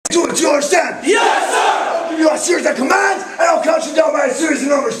Do it, do you understand? Yes, sir! I'll give you a series of commands, and I'll count you down by a series of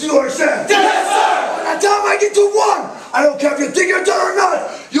numbers. Do you understand? Yes, sir! By the time I get to 1, I don't care if you think you're done or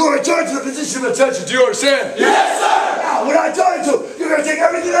not, you will return to the position of attention. Do you understand? Yes, sir! Now, when I tell you to, you're going to take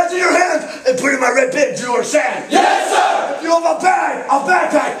everything that's in your hands and put it in my red bin. Do you understand? Yes, sir! If you have a bag, a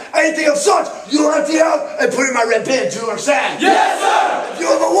backpack, anything of such, you'll empty it out and put it in my red bin. Do you understand? Yes, sir! If you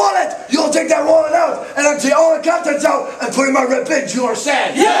have a wallet, you'll take that wallet out and empty all the contents out and put it in my red bin. Do you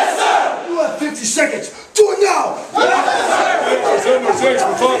understand? Yes, sir! You have 50 seconds. Do it now!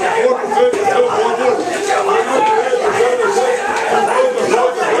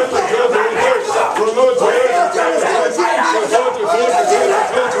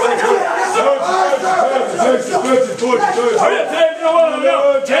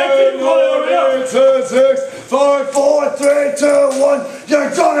 Five, four, three, two, one.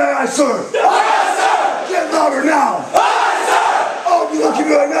 You're done, aye, sir. Yes, sir! Get louder now. Yes, sir! Oh, you look at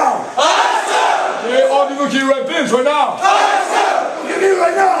me right now. Yes, sir! Yeah, all you look at your red bins right now. Yes, sir! Look at me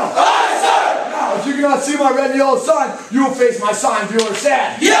right now. Yes, sir! Now, if you cannot see my red and yellow sign, you will face my sign. Do you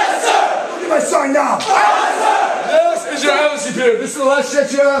understand? Yes, sir! Look at my sign now. Yes, sir! This is your amnesty period. This is the last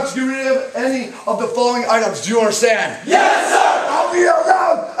chance you have to get rid of any of the following items. Do you understand? Yes, sir! I'll read out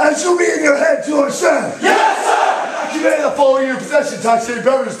loud as you read in your head. Do you understand? Yes, sir! Committing the following in your possession: intoxicating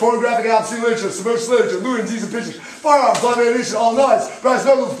beverages, pornographic and obscene literature, subversive literature, lewd and indecent pictures, firearms, live ammunition, all knives, brass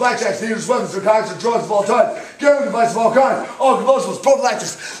knuckles, blackjacks, dangerous weapons, narcotics, and drugs of all types, gambling devices of all kinds, all convulsions,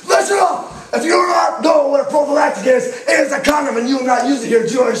 prophylactics. Listen up! If you do not know what a prophylactic is, it is a condom and you will not use it here.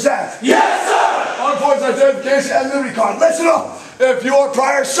 Do you understand? Yes, sir! On points identification and liberty card. Listen up! If you are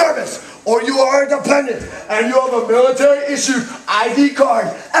prior service, or you are a dependent, and you have a military issued ID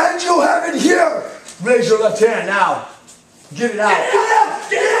card, and you have it here, raise your left hand now. Get it out. Get out!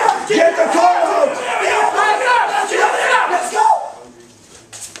 Get out! Get the card out! Let's go!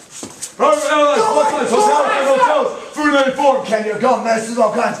 Private airlines, hotels, hotels, food and uniform. Can you go? Medicines,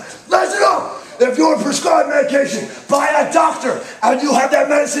 all kinds. Listen up! If you're prescribed medication by a doctor, and you have that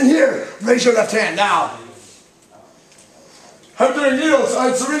medicine here, raise your left hand now. Hemorrhaging needles,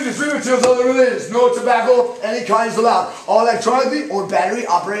 syringes, materials, other related. No tobacco, any kind is allowed. All electronically or battery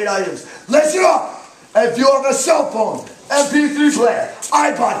operated items. Listen up! If you have a cell phone, MP3 player,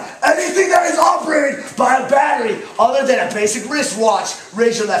 iPod, anything that is operated by a battery other than a basic wristwatch,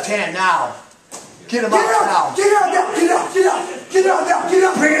 raise your left hand now. Get them out now. Get out now! Get out! Get out! Get out now! Get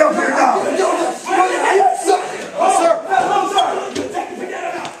out! Bring it up here now. Yes, sir! Yes, sir. No, sir! Take it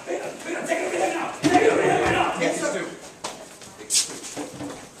out! Take it out! Yes, sir!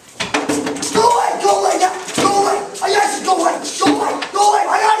 Go away! Go away now! Go away! Yes, go away! Go away! Go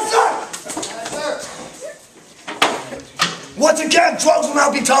away! Yes, sir! Once again, drugs will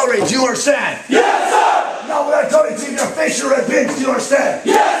not be tolerated. Do you understand? Yes, sir! Now when I tell you to face your red bins, do you understand?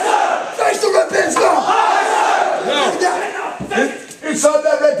 Yes, sir! Face the red bins now! Inside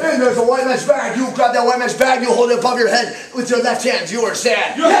that red bin, there's a white mesh bag. You grab that white mesh bag, you hold it above your head with your left hand. Do you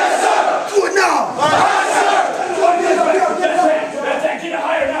understand? Yes, sir! Do it now! Yes, sir! Get it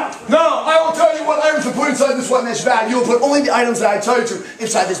higher now! Now, I will tell you what items to put inside this white mesh bag. You will put only the items that I tell you to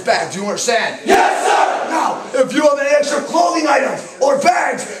inside this bag. Do you understand? Yes, sir! Now, if you have any extra clothing items or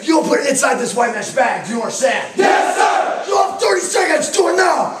bags, you'll put it inside this white mesh bag. Do you understand? Yes, sir! You have 30 seconds. Do it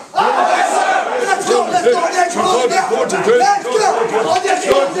now! Yes, sir! Let's go! Let's go! Let's go! Let's go!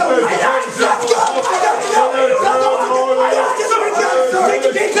 Let's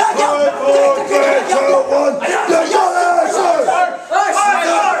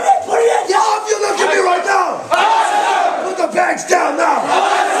down now!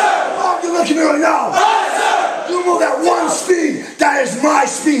 Oh, you look at me right now! You move at one speed, that is my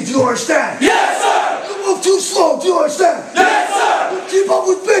speed, do you understand? Yes, sir! You move too slow, do you understand? Yes, sir! You keep up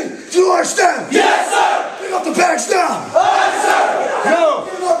with me, do you understand? Yes, sir! Pick up the bags now! Yes, sir! No!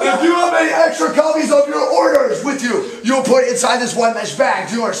 If you have any extra copies of your orders with you, you'll put it inside this white mesh bag.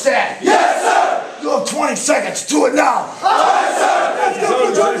 Do you understand? Yes, sir! You have 20 seconds, do it now! Yes, sir! Let's go!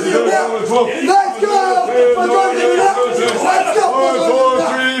 Let's go! Let's go! 4,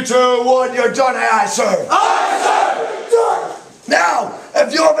 3, 2, 1. You're done, aye, sir! Yes, sir! Done! Now,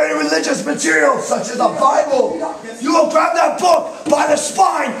 if you have any religious material, such as a Bible, you will grab that book by the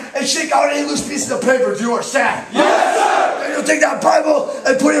spine and shake out any loose pieces of paper. Do you understand? Yes, sir! Then you'll take that Bible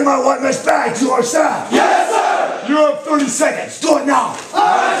and put it in my white mesh bag. Do you understand? Yes, sir! You have 30 seconds. Do it now.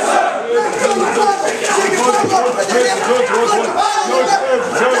 Yes, sir! Let's go!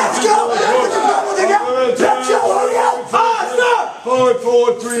 Let's go! 5,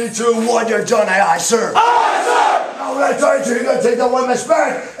 4, 3, 2, 1. You're done, aye, sir. Yes, sir! Now when I tell you to, you're going to take that white mesh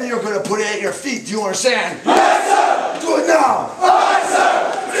bag and you're going to put it at your feet. Do you understand? Yes, sir! Do it now. Yes,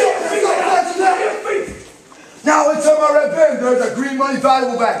 sir! there's a green money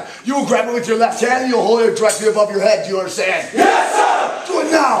valuable bag. You'll grab it with your left hand and you'll hold it directly above your head. Do you understand? Yes, sir! Do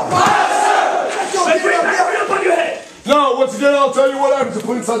it now! Yes, sir! Bring it up on your head! Now, once again, I'll tell you what items to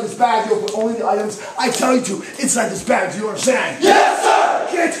put inside this bag. You'll put only the items I tell you to inside this bag. Do you understand? Yes, sir!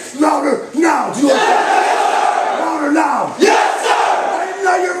 Get louder now. Do you understand? Louder now. Yes, sir! I am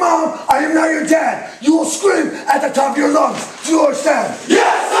not your mom. I am not your dad. You will scream at the top of your lungs. Do you understand?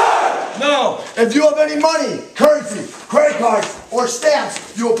 Yes, sir! Now, if you have any money, currency, credit cards, or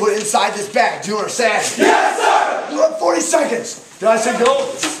stamps, you will put it inside this bag. Do you understand? Yes, sir! You have 40 seconds. Did I say go?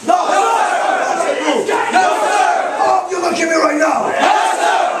 No, sir! No, sir! Oh, you look at me right now. Yes,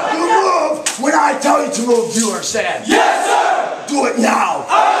 sir! You move when I tell you to move. Do you understand? Yes, sir! Do it now.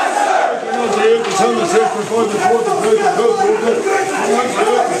 Yes, sir!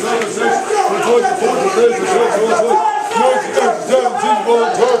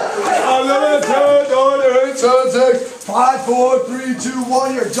 Five, four, three, two,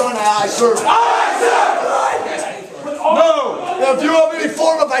 one. You're done. I serve. No, if you have any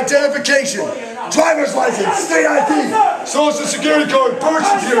form of identification, driver's license, state ID, social security card, birth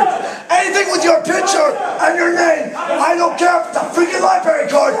certificate, anything with your picture and your name, I don't care if it's a freaking library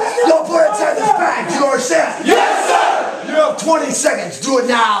card, you'll put it inside this bag. Do you understand? Yes, sir! You have 20 seconds. Do it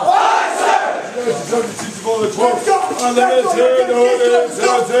now. Yes, sir! Let's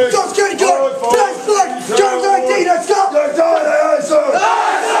get it going. Let's go. You're done. Aye, sir.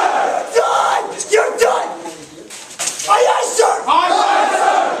 You're done! Aye, sir.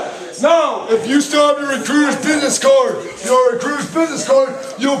 Now, if you still have your recruiter's business card,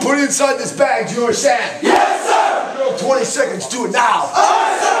 you'll put it inside this bag. Do you understand? Yes, sir! You have 20 seconds. Do it now.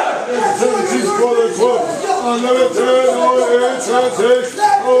 Yes, sir!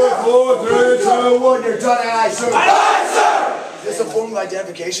 1. You're done. Aye, sir. Yes, sir! Is this a form of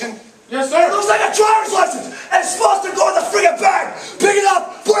identification? Yes, It sir! looks like a driver's license, and it's supposed to go in the friggin' bag. Pick it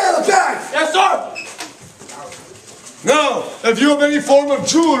up, put it in the bag. Yes, sir! Now, if you have any form of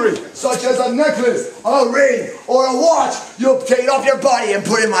jewelry, such as a necklace, a ring, or a watch, you'll take it off your body and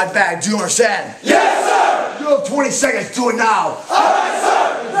put it in my bag. Do you understand? Yes, sir! You have 20 seconds. Do it now. Yes, sir!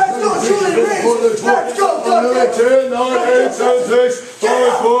 Let's go, jewelry rings. Let's go. 10, 9, 8, 7, 6,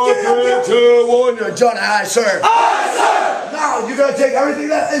 5, 4, 3, 2, 1. You're done. Aye, sir. Yes, sir! Now, you're going to take everything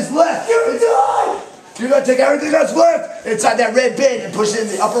that is left. You're done! You're going to take everything that's left inside that red bin and push it in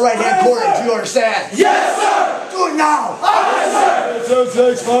the upper right-hand corner. Do you understand? Yes, sir! Do it now. Yes, sir!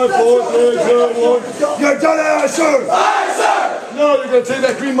 7, 6, 5, 4, 3, 2, 1. You're done, aye, sir. Yes, sir! Now you're going to take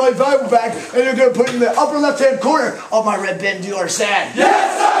that green money valuable bag and you're going to put it in the upper left-hand corner of my red bin. Do you understand?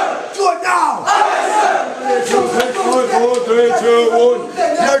 Yes, sir! Do it now. Yes, sir! 6, 5, 4, 3, 2, 1.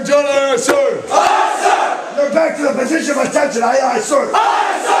 You're done, aye, sir. Yes, sir! You're back to the position of attention. Aye, sir.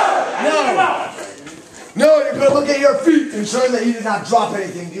 Yes, sir! No, you're going to look at your feet, ensuring that you did not drop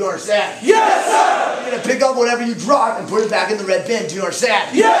anything. Do you understand? Yes, sir! You're going to pick up whatever you drop and put it back in the red bin. Do you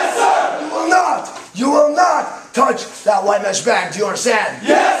understand? Yes, sir! You will not touch that white mesh bag. Do you understand?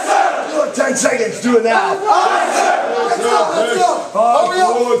 Yes, sir! You have 10 seconds. Do it now. Yes, sir! Let's go. 5,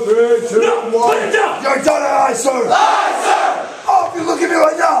 4, 3, 2, 1. Put it down! You're done, aye, sir. Yes, sir! Oh, you look at me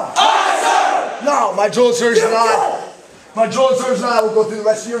right now. Yes, sir! Now, my drill surgeon and I will go through the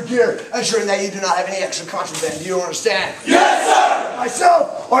rest of your gear, ensuring that you do not have any extra contraband. Do you understand? Yes, sir!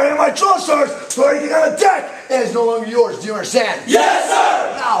 Myself, or any of my drill sergeants, or anything on the deck, is no longer yours. Do you understand? Yes,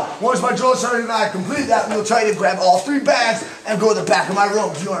 sir! Now, once my drill sergeant and I complete that, we'll tell you to grab all 3 bags and go to the back of my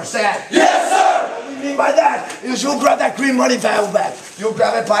room. Do you understand? Yes, sir! What we mean by that is you'll grab that green money value bag. You'll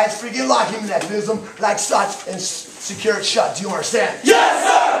grab it by its freaking locking mechanism, like such, and secure it shut. Do you understand? Yes,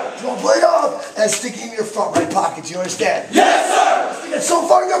 sir! You'll pull it up and stick it in your front right pocket. Do you understand? Yes, sir! Stick it so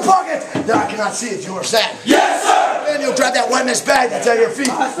far in your pocket that I cannot see it. Do you understand? Yes, sir! Then you'll grab that white mesh bag that's at your feet.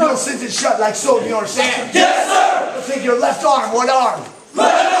 You'll cinch it shut like so. Do you understand? Yes, sir! You'll take your left arm, one arm.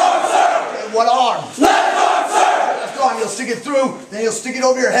 Left arm, sir! And one arm. Left arm, sir! Left arm, you'll stick it through, then you'll stick it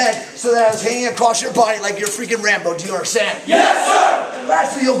over your head so that it's hanging across your body like you're freaking Rambo. Do you understand? Yes, sir! And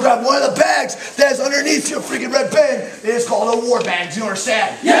lastly, you'll grab one of the bags that is underneath your freaking red bin. It is called a war bag. Do you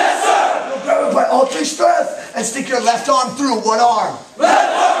understand? Yes, sir! You'll grab it by all 3 strength and stick your left arm through one arm.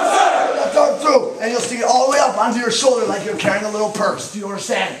 Left arm, sir! Left arm through, and you'll stick it all the way up onto your shoulder like you're carrying a little purse. Do you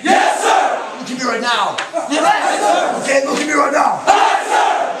understand? Yes, sir! Look at me right now. Yes, Okay, look at me right now. sir! Yes,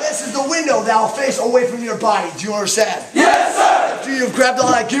 sir! This is the window that will face away from your body. Do you understand? Yes, sir! After you've grabbed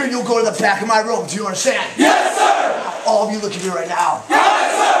all that gear, you'll go to the back of my room. Do you understand? Yes, sir! All of you look at me right now.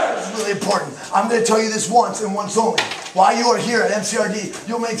 Yes, sir! This is really important. I'm going to tell you this once and once only. While you are here at MCRD,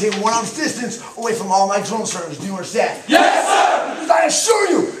 you'll maintain 1 ounce distance away from all my drill servers. Do you understand? Yes, sir! Because I assure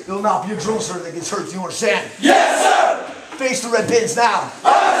you, there will not be a drill server that gets hurt. Do you understand? Yes, sir! face the red pins now.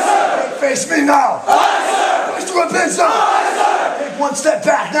 Aye, sir. Face me now. Aye, sir. Face the red pins now. Aye, sir. Take one step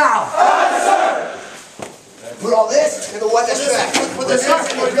back now. Aye, sir. Put all this in the one that's back. Put this in the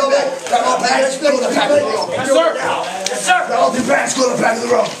back. Grab all bags, go to the back of the room. Yes, sir. Yes, sir. Grab all two bags, go to the back of the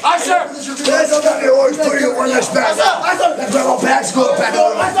room. Aye, sir. Let's go down the orange, put it in one that's back. Grab all bags, go to the back of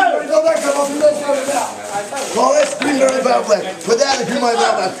the room. Go back, grab all two bags, go to the back. Call this green early valve leg. Put that in the green line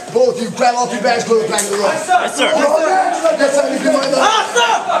valve leg. Both of you grab all two bags, go to the back of the room. Yes, sir. Put all bags, that's on the green line valve leg.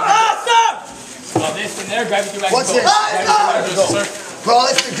 This in there, grab it through back. What's this? Sir. Put all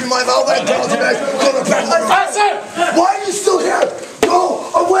this in the green line valve leg, grab all two bags, go to the back of the room. Aye, sir. Why are you still here? Go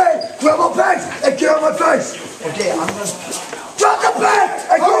away! Grab my bags and get on my face! Okay, I'm gonna... Drop the bag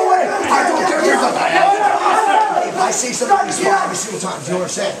and go away! I don't care if I say something, you smile every single time. Do you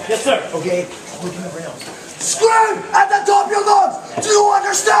understand? Yes, sir. Okay? Look at everyone else. Scream at the top of your lungs! Do you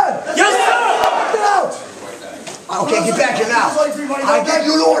understand? Yes, sir. Get out! Okay, get back here now. I gave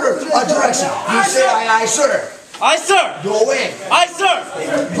you an order, a direction. You say aye, sir. Aye, sir. Go away. Aye, sir.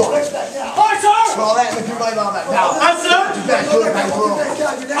 Go. Aye, sir. Throw that in the green line valve back. Now. Aye, sir. Get back, go back to the room.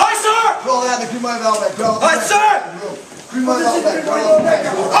 Aye, sir. Throw that in the green line valve back. Aye, sir. Green line valve back.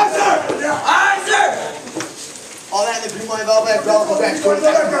 Aye, sir. Aye, sir. All that in the green line valve back. Go back. Go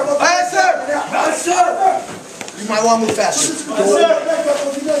back. Aye, sir. Aye, sir. You might want to move faster. Go away.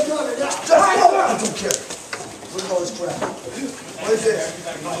 Just go. I don't care. Look at all this crap. What is this?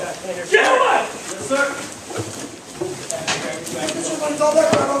 Get away. Yes, sir.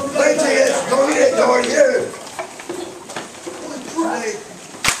 Wait till it. Don't eat it. Don't eat it.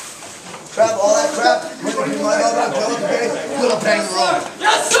 Crap, all that crap. Put the green line valve back. Go with the bag. Put a bang wrong.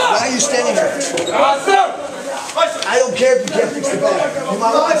 Yes, sir. Why are you standing here? Aye, sir. I don't care if you can't fix the bag. You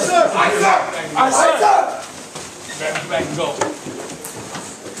might want to. Aye, sir. Aye, sir. Grab it back and go.